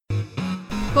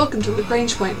Welcome to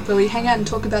Lagrange Point, where we hang out and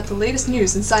talk about the latest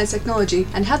news in science technology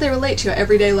and how they relate to your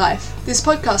everyday life. This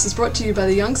podcast is brought to you by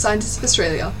the Young Scientists of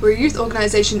Australia. We're a youth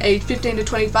organisation aged 15 to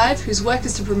 25 whose work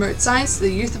is to promote science to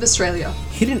the youth of Australia.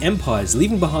 Hidden empires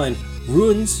leaving behind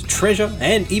ruins, treasure,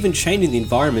 and even changing the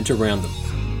environment around them.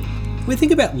 When we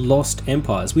think about lost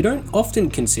empires, we don't often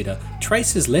consider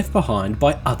traces left behind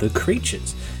by other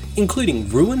creatures, including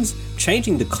ruins,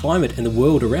 changing the climate and the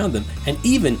world around them, and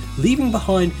even leaving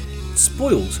behind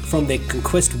spoils from their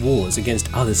conquest wars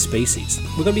against other species.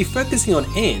 We're going to be focusing on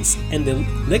ants and the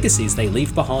legacies they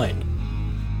leave behind.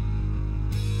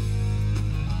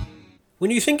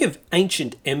 When you think of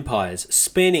ancient empires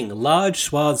spanning large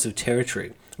swaths of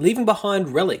territory, leaving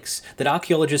behind relics that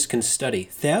archaeologists can study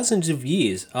thousands of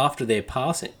years after their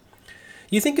passing,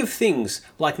 you think of things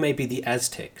like maybe the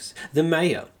Aztecs, the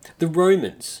Maya, the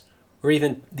Romans, or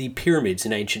even the pyramids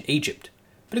in ancient Egypt.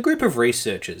 But a group of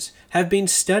researchers have been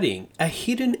studying a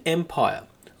hidden empire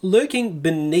lurking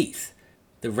beneath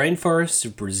the rainforests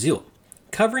of Brazil,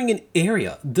 covering an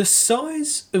area the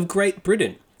size of Great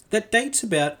Britain that dates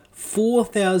about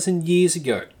 4,000 years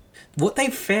ago. What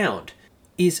they've found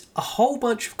is a whole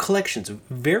bunch of collections of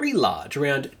very large,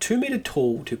 around 2 metre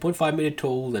tall, 2.5 metre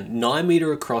tall and 9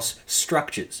 metre across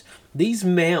structures. These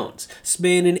mounds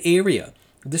span an area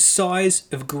the size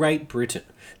of Great Britain.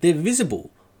 They're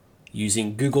visible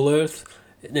using Google Earth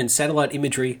and satellite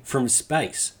imagery from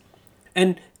space.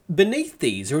 And beneath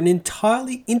these are an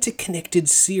entirely interconnected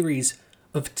series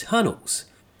of tunnels,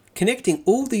 connecting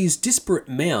all these disparate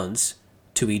mounds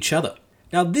to each other.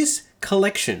 Now, this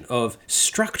collection of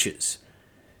structures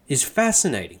is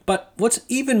fascinating, but what's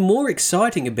even more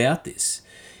exciting about this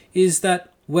is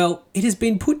that, well, it has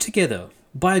been put together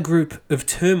by a group of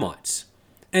termites.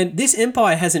 And this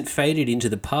empire hasn't faded into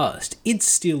the past, it's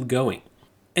still going.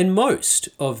 And most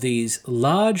of these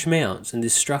large mounds and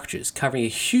these structures covering a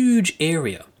huge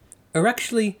area are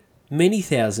actually many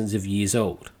thousands of years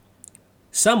old.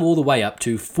 Some all the way up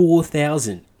to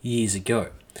 4,000 years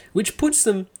ago, which puts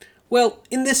them, well,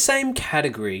 in the same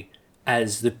category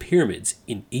as the pyramids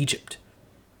in Egypt.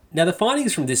 Now, the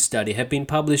findings from this study have been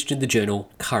published in the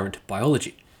journal Current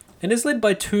Biology and is led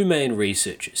by two main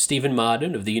researchers, Stephen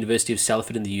Marden of the University of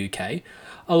Salford in the UK,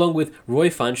 along with Roy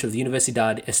Funch of the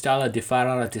Universidade Estado de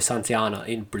Feira de Santana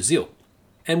in Brazil.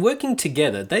 And working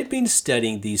together, they've been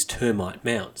studying these termite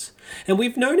mounds. And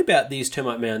we've known about these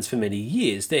termite mounds for many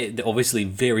years. They're obviously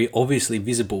very obviously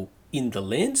visible in the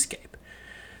landscape.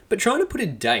 But trying to put a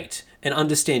date and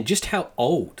understand just how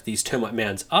old these termite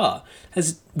mounds are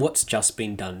has what's just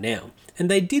been done now. And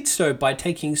they did so by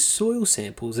taking soil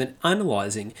samples and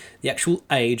analysing the actual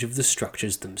age of the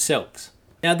structures themselves.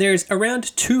 Now, there's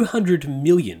around 200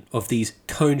 million of these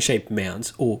cone-shaped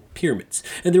mounds, or pyramids,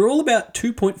 and they're all about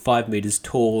 2.5 metres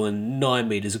tall and 9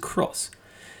 metres across.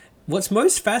 What's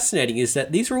most fascinating is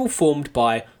that these are all formed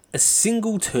by a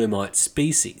single termite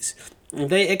species.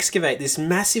 They excavate this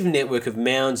massive network of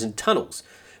mounds and tunnels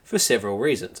for several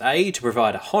reasons. A, to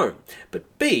provide a home,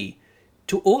 but B,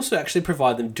 to also actually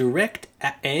provide them direct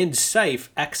and safe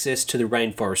access to the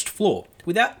rainforest floor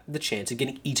without the chance of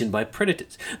getting eaten by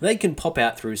predators. They can pop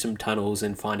out through some tunnels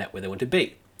and find out where they want to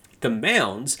be. The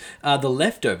mounds are the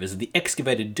leftovers of the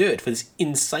excavated dirt for this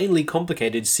insanely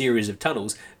complicated series of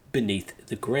tunnels beneath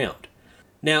the ground.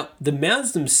 Now, the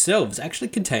mounds themselves actually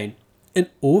contain an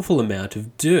awful amount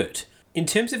of dirt. In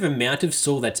terms of amount of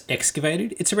soil that's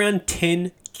excavated, it's around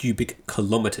 10 cubic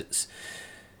kilometres.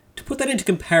 To put that into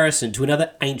comparison to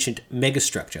another ancient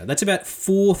megastructure, that's about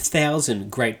 4,000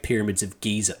 Great Pyramids of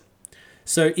Giza.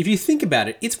 So if you think about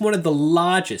it, it's one of the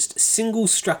largest single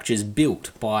structures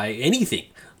built by anything,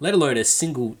 let alone a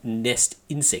single nest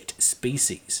insect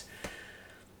species.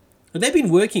 But they've been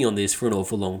working on this for an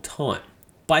awful long time.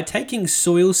 By taking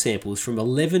soil samples from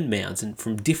 11 mounds and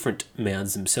from different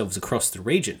mounds themselves across the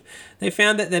region, they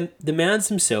found that the mounds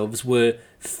themselves were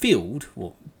filled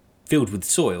with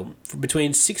soil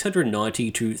between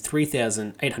 690 to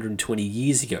 3,820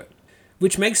 years ago,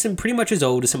 which makes them pretty much as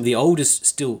old as some of the oldest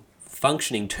still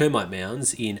functioning termite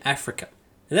mounds in Africa.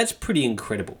 And that's pretty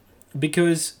incredible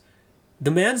because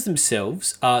the mounds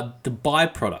themselves are the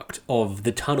byproduct of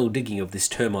the tunnel digging of this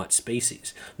termite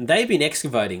species. And they've been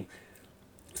excavating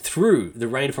through the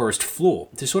rainforest floor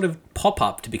to sort of pop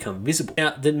up to become visible.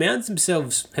 Now, the mounds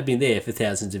themselves have been there for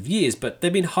thousands of years, but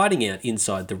they've been hiding out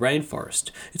inside the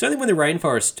rainforest. It's only when the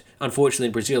rainforest, unfortunately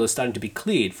in Brazil, is starting to be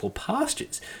cleared for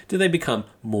pastures do they become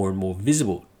more and more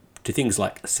visible to things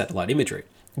like satellite imagery.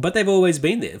 But they've always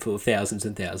been there for thousands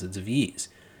and thousands of years.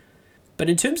 But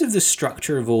in terms of the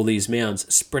structure of all these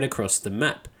mounds spread across the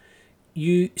map,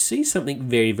 you see something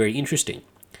very, very interesting.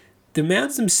 The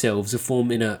mounds themselves are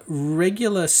formed in a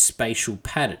regular spatial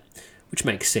pattern, which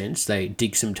makes sense. They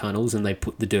dig some tunnels and they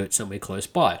put the dirt somewhere close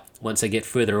by. Once they get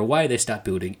further away, they start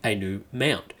building a new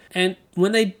mound. And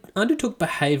when they undertook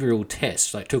behavioural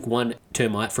tests, like took one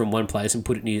termite from one place and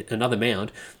put it near another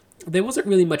mound, there wasn't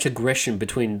really much aggression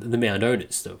between the mound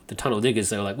owners. The tunnel diggers,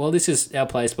 they were like, well, this is our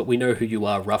place, but we know who you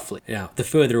are roughly. Now, the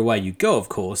further away you go, of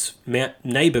course,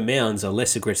 neighbour mounds are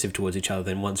less aggressive towards each other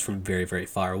than ones from very, very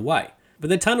far away. But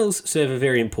the tunnels serve a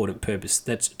very important purpose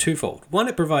that's twofold. One,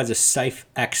 it provides a safe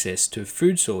access to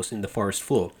food source in the forest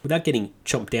floor without getting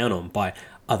chomped down on by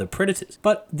other predators.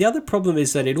 But the other problem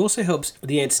is that it also helps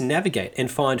the ants navigate and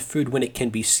find food when it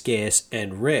can be scarce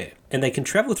and rare. And they can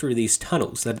travel through these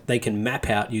tunnels that they can map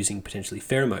out using potentially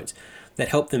pheromones that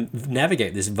help them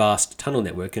navigate this vast tunnel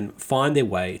network and find their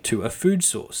way to a food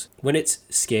source. When it's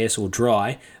scarce or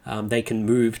dry, they can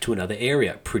move to another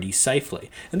area pretty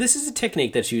safely. And this is a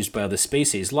technique that's used by other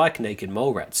species like naked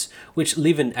mole rats, which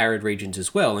live in arid regions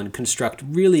as well and construct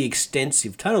really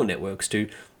extensive tunnel networks to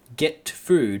get to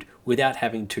food without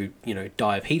having to,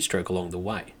 die of heat stroke along the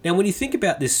way. Now, when you think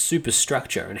about this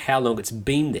superstructure and how long it's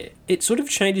been there, it sort of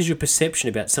changes your perception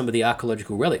about some of the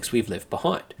archaeological relics we've left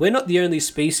behind. We're not the only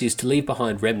species to leave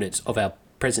behind remnants of our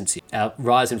presence here. Our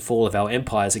rise and fall of our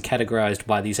empires are categorized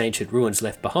by these ancient ruins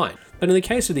left behind. But in the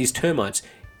case of these termites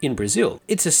in Brazil,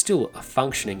 it's still a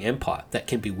functioning empire that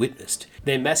can be witnessed.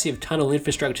 Their massive tunnel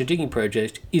infrastructure digging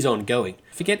project is ongoing.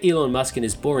 Forget Elon Musk and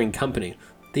his boring company.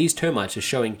 These termites are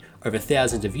showing over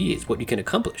thousands of years what you can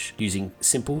accomplish using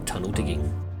simple tunnel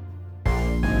digging.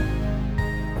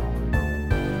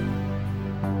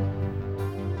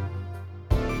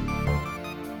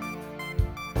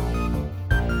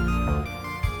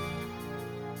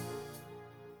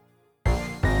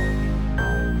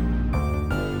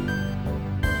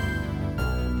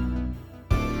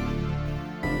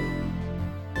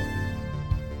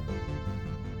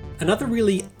 Another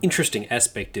really interesting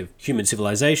aspect of human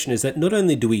civilization is that not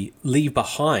only do we leave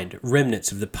behind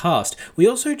remnants of the past, we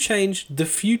also change the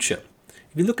future.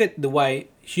 If you look at the way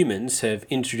humans have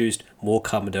introduced more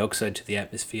carbon dioxide to the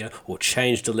atmosphere or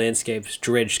changed the landscapes,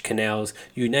 dredged canals,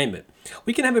 you name it,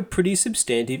 we can have a pretty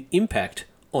substantive impact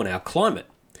on our climate.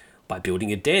 By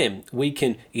building a dam, we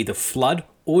can either flood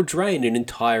or drain an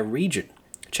entire region,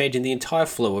 changing the entire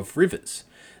flow of rivers.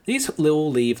 These will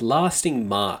leave lasting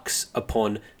marks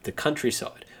upon the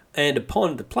countryside and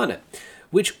upon the planet,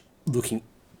 which, looking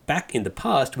back in the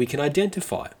past, we can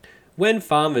identify. When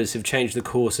farmers have changed the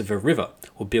course of a river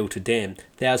or built a dam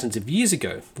thousands of years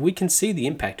ago, we can see the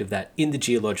impact of that in the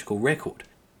geological record.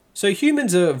 So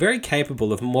humans are very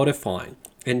capable of modifying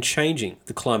and changing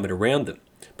the climate around them,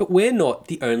 but we're not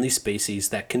the only species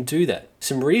that can do that.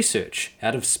 Some research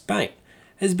out of Spain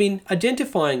has been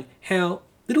identifying how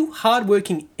little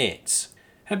hard-working ants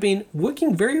have been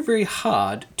working very, very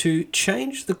hard to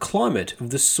change the climate of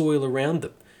the soil around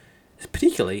them,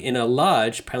 particularly in a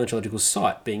large paleontological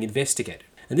site being investigated.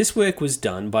 And this work was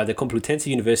done by the Complutense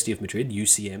University of Madrid,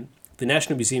 UCM, the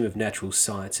National Museum of Natural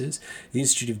Sciences, the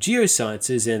Institute of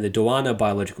Geosciences, and the Doana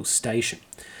Biological Station.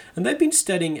 And they've been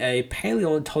studying a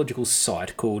paleontological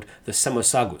site called the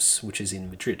Somosagus, which is in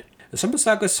Madrid. The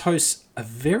Somosagus hosts a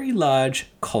very large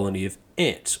colony of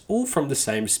ants, all from the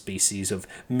same species of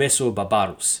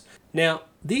Mesobarbarus. Now,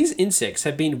 these insects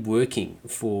have been working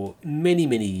for many,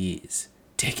 many years,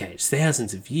 decades,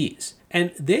 thousands of years,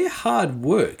 and their hard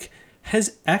work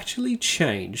has actually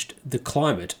changed the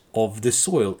climate of the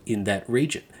soil in that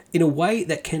region in a way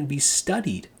that can be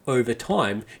studied over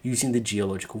time using the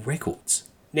geological records.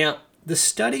 Now, the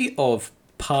study of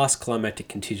past climatic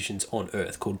conditions on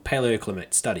Earth, called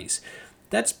paleoclimate studies,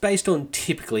 that's based on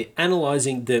typically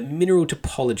analysing the mineral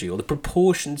topology or the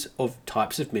proportions of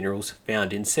types of minerals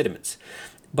found in sediments.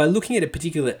 By looking at a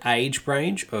particular age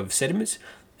range of sediments,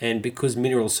 and because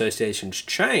mineral associations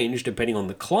change depending on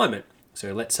the climate,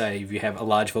 so let's say if you have a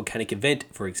large volcanic event,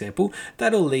 for example,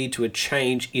 that'll lead to a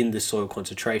change in the soil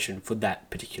concentration for that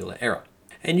particular era.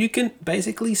 And you can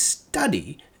basically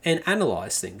study and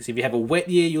analyse things. If you have a wet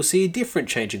year, you'll see a different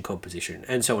change in composition,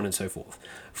 and so on and so forth.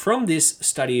 From this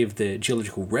study of the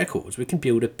geological records, we can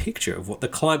build a picture of what the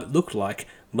climate looked like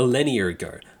millennia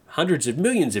ago, hundreds of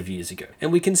millions of years ago,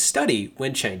 and we can study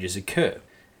when changes occur.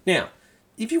 Now,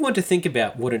 if you want to think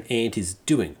about what an ant is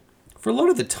doing, for a lot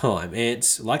of the time,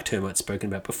 ants, like termites spoken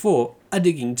about before, are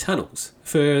digging tunnels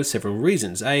for several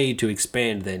reasons. A, to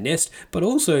expand their nest, but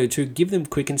also to give them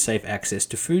quick and safe access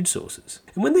to food sources.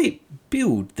 And when they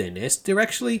build their nest, they're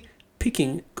actually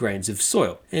picking grains of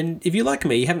soil. And if you're like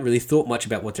me, you haven't really thought much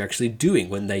about what they're actually doing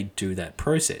when they do that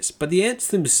process. But the ants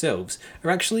themselves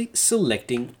are actually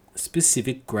selecting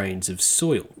specific grains of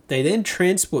soil. They then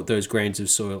transport those grains of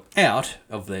soil out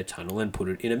of their tunnel and put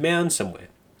it in a mound somewhere.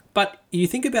 But you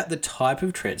think about the type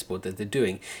of transport that they're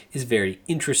doing is very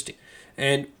interesting.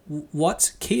 And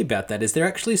what's key about that is they're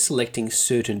actually selecting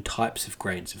certain types of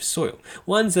grains of soil.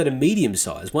 Ones that are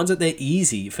medium-sized, ones that they're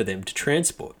easy for them to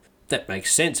transport. That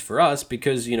makes sense for us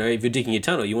because, if you're digging a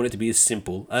tunnel, you want it to be as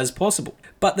simple as possible.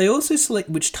 But they also select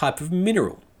which type of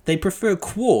mineral. They prefer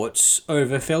quartz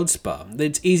over feldspar.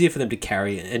 It's easier for them to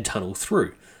carry and tunnel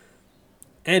through.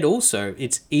 And also,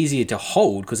 it's easier to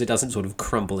hold because it doesn't sort of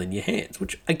crumble in your hands,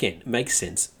 which, again, makes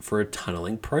sense for a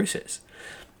tunneling process.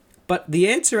 But the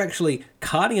ants are actually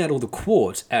carting out all the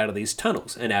quartz out of these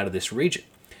tunnels and out of this region.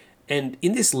 And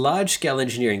in this large-scale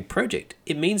engineering project,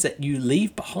 it means that you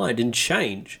leave behind and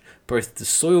change both the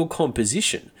soil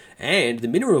composition and the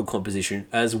mineral composition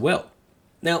as well.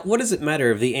 Now, what does it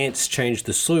matter if the ants change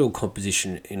the soil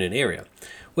composition in an area?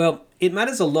 Well, it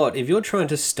matters a lot if you're trying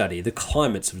to study the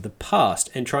climates of the past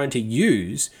and trying to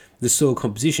use the soil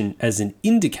composition as an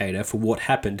indicator for what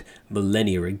happened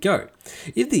millennia ago.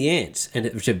 If the ants, and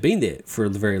which have been there for a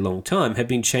very long time, have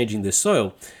been changing the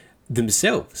soil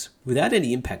themselves without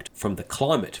any impact from the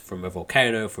climate, from a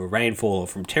volcano, from rainfall, or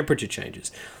from temperature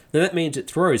changes, then that means it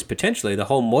throws potentially the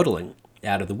whole modelling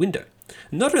out of the window.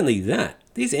 Not only that,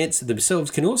 these ants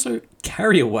themselves can also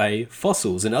carry away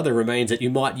fossils and other remains that you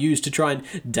might use to try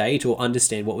and date or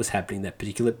understand what was happening in that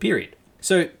particular period.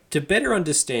 So, to better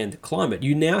understand the climate,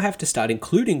 you now have to start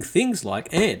including things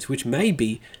like ants, which may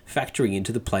be factoring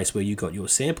into the place where you got your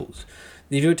samples.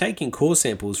 If you're taking core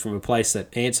samples from a place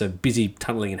that ants are busy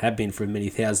tunneling and have been for many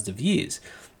thousands of years,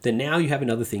 then now you have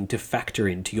another thing to factor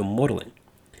into your modelling.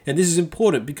 And this is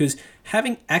important because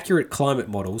having accurate climate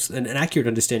models and an accurate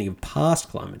understanding of past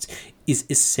climates is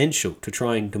essential to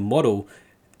trying to model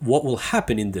what will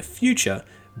happen in the future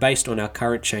based on our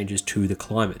current changes to the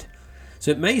climate.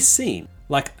 So it may seem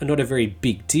like not a very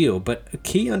big deal, but a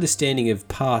key understanding of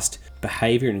past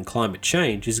behaviour and climate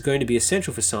change is going to be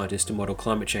essential for scientists to model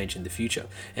climate change in the future.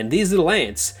 And these little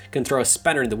ants can throw a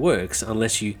spanner in the works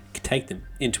unless you take them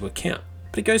into account.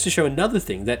 But it goes to show another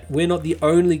thing, that we're not the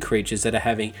only creatures that are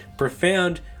having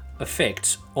profound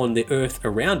effects on the earth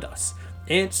around us.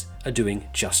 Ants are doing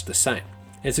just the same.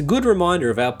 It's a good reminder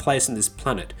of our place on this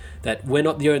planet, that we're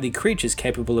not the only creatures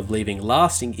capable of leaving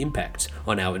lasting impacts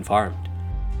on our environment.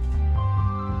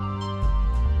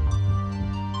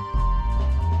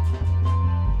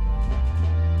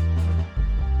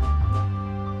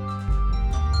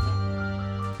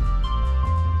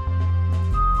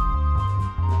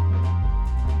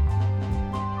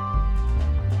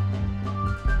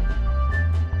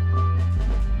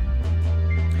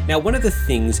 Now, one of the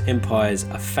things empires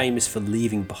are famous for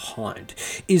leaving behind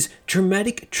is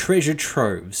dramatic treasure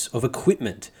troves of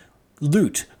equipment,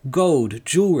 loot, gold,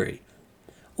 jewelry.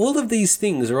 All of these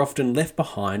things are often left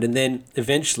behind and then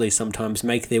eventually sometimes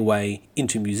make their way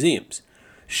into museums,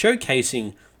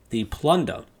 showcasing the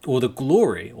plunder or the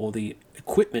glory or the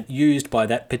equipment used by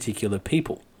that particular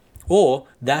people, or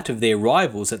that of their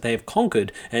rivals that they have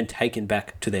conquered and taken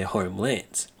back to their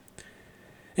homelands.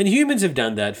 And humans have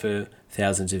done that for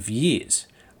thousands of years.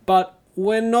 But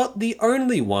we're not the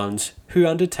only ones who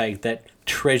undertake that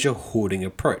treasure hoarding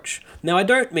approach. Now, I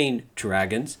don't mean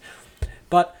dragons,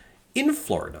 but in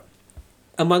Florida,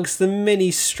 amongst the many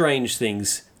strange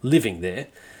things living there,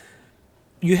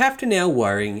 you have to now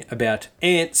worry about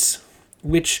ants,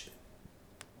 which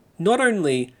not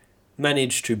only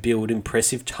manage to build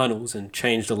impressive tunnels and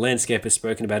change the landscape as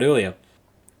spoken about earlier,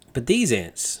 but these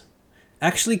ants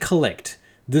actually collect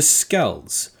the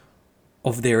skulls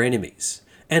of their enemies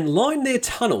and line their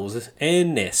tunnels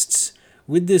and nests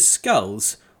with the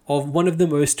skulls of one of the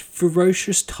most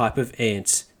ferocious type of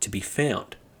ants to be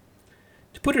found.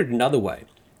 To put it another way,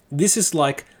 this is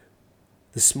like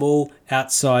the small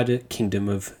outsider kingdom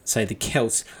of, say, the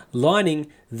Celts lining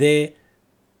their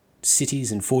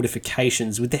cities and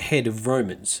fortifications with the head of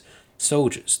Romans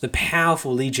soldiers, the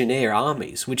powerful legionnaire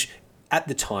armies, which at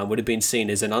the time would have been seen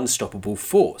as an unstoppable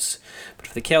force. But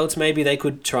for the Celts, maybe they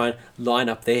could try and line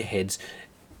up their heads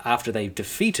after they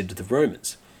defeated the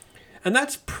Romans. And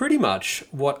that's pretty much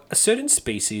what a certain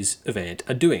species of ant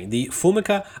are doing, the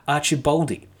Formica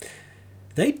archibaldi.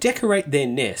 They decorate their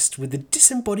nest with the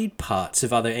disembodied parts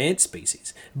of other ant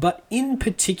species, but in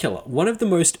particular, one of the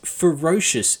most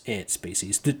ferocious ant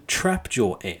species, the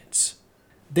trapjaw ants.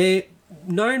 They're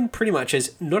known pretty much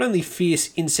as not only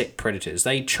fierce insect predators,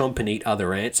 they chomp and eat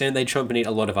other ants and they chomp and eat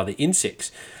a lot of other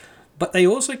insects, but they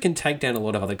also can take down a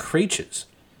lot of other creatures.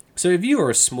 So if you are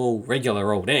a small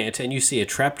regular old ant and you see a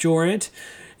trapjaw ant,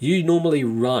 you normally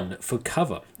run for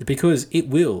cover because it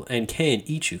will and can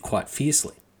eat you quite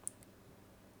fiercely.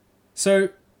 So,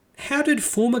 how did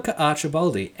Formica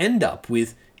archibaldi end up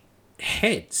with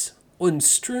heads and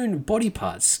strewn body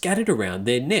parts scattered around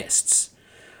their nests?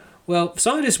 Well,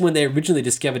 scientists, when they originally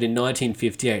discovered in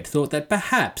 1958, thought that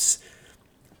perhaps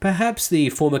the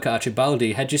Formica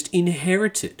archibaldi had just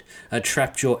inherited a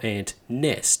trapjaw ant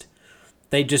nest.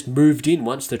 They just moved in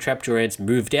once the trapjaw ants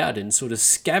moved out and sort of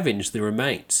scavenged the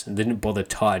remains and didn't bother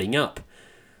tidying up.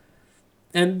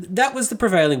 And that was the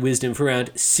prevailing wisdom for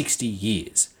around 60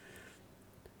 years.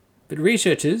 But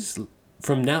researchers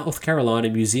from North Carolina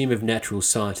Museum of Natural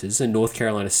Sciences and North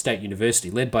Carolina State University,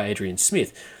 led by Adrian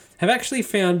Smith, have actually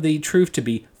found the truth to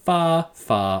be far,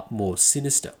 far more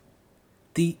sinister.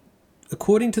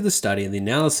 According to the study and the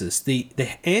analysis, the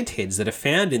ant heads that are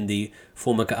found in the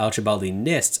Formica archibaldi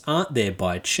nests aren't there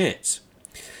by chance.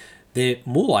 They're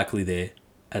more likely there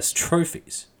as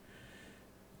trophies.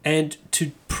 And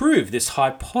to prove this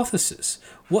hypothesis,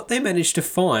 what they managed to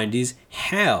find is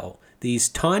how these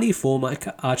tiny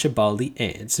Formica archibaldi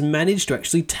ants managed to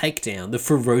actually take down the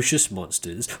ferocious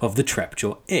monsters of the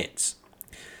trapjaw ants.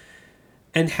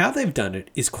 And how they've done it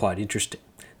is quite interesting.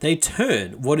 They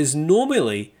turn what is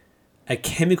normally a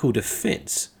chemical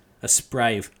defense, a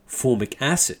spray of formic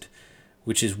acid,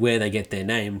 which is where they get their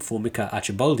name Formica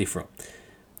archibaldi from,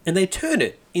 and they turn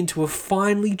it into a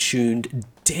finely tuned,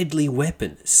 deadly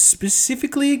weapon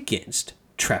specifically against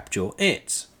trapjaw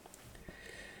ants.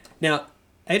 Now,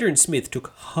 Adrian Smith took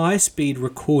high-speed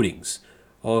recordings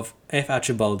of F.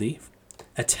 archibaldi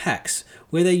attacks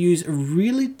where they use a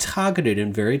really targeted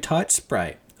and very tight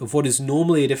spray of what is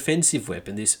normally a defensive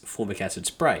weapon, this formic acid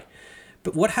spray.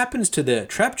 But what happens to the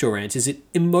trapjaw ants is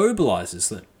it immobilizes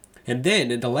them, and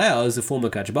then it allows the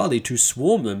Formica archibaldi to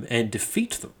swarm them and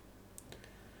defeat them.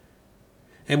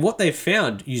 And what they've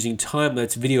found using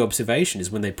time-lapse video observation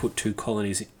is when they put two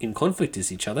colonies in conflict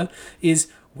with each other is,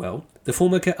 well, the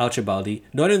Formica archibaldi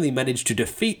not only managed to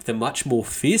defeat the much more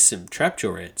fearsome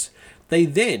trapjaw ants, they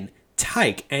then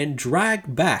take and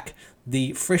drag back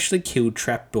the freshly killed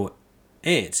trapjaw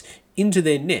ants into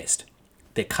their nest.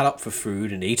 They're cut up for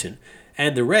food and eaten,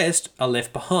 and the rest are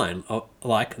left behind,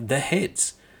 like the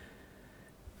heads.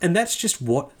 And that's just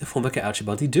what the Formica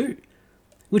archibaldi do,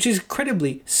 which is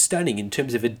incredibly stunning in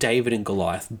terms of a David and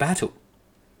Goliath battle.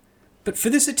 But for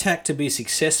this attack to be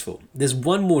successful, there's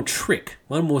one more trick,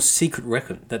 one more secret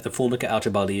weapon that the Formica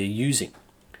archibaldi are using.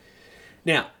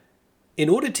 Now, in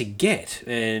order to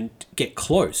get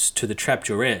close to the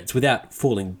trapjaw ants without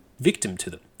falling victim to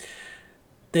them,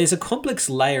 there's a complex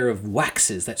layer of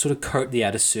waxes that sort of coat the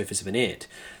outer surface of an ant.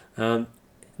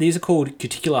 These are called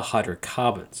cuticular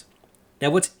hydrocarbons.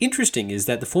 Now, what's interesting is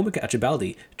that the Formica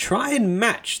archibaldi try and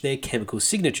match their chemical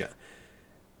signature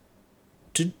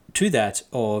to that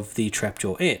of the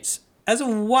trapjaw ants as a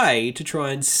way to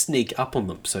try and sneak up on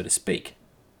them, so to speak.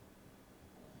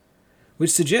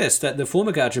 Which suggests that the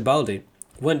Formica archibaldi,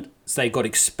 once they got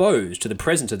exposed to the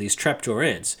presence of these trapjaw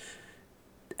ants,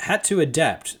 had to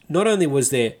adapt. Not only was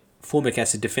their formic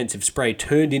acid defensive spray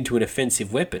turned into an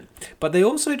offensive weapon, but they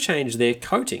also changed their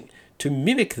coating to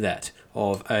mimic that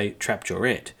of a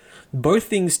trapjaw ant. Both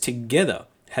things together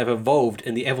have evolved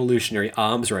in the evolutionary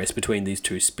arms race between these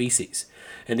two species.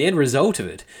 And the end result of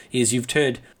it is you've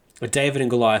turned a David and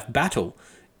Goliath battle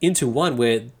into one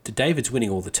where the David's winning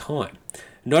all the time.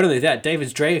 Not only that,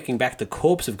 David's dragging back the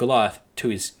corpse of Goliath to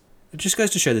his... It just goes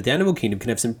to show that the animal kingdom can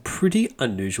have some pretty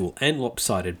unusual and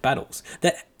lopsided battles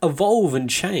that evolve and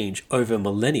change over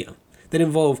millennia, that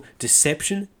involve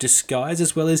deception, disguise,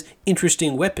 as well as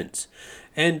interesting weapons.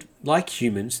 And like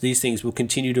humans, these things will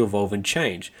continue to evolve and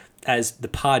change as the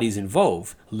parties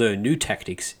involved learn new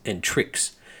tactics and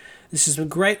tricks. This is some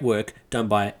great work done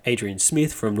by Adrian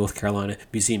Smith from North Carolina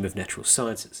Museum of Natural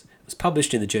Sciences. It was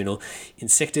published in the journal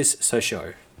Insectus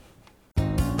Socio.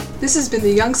 This has been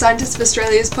the Young Scientists of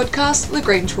Australia's podcast,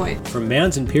 Lagrange Point. From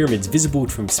mounds and pyramids visible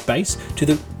from space to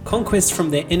the conquests from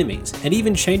their enemies, and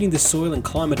even changing the soil and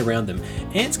climate around them,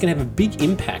 ants can have a big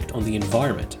impact on the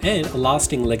environment and a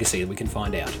lasting legacy that we can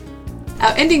find out.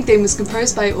 Our ending theme was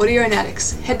composed by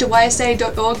Audionatics. Head to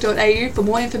ysa.org.au for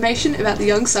more information about the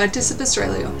Young Scientists of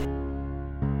Australia.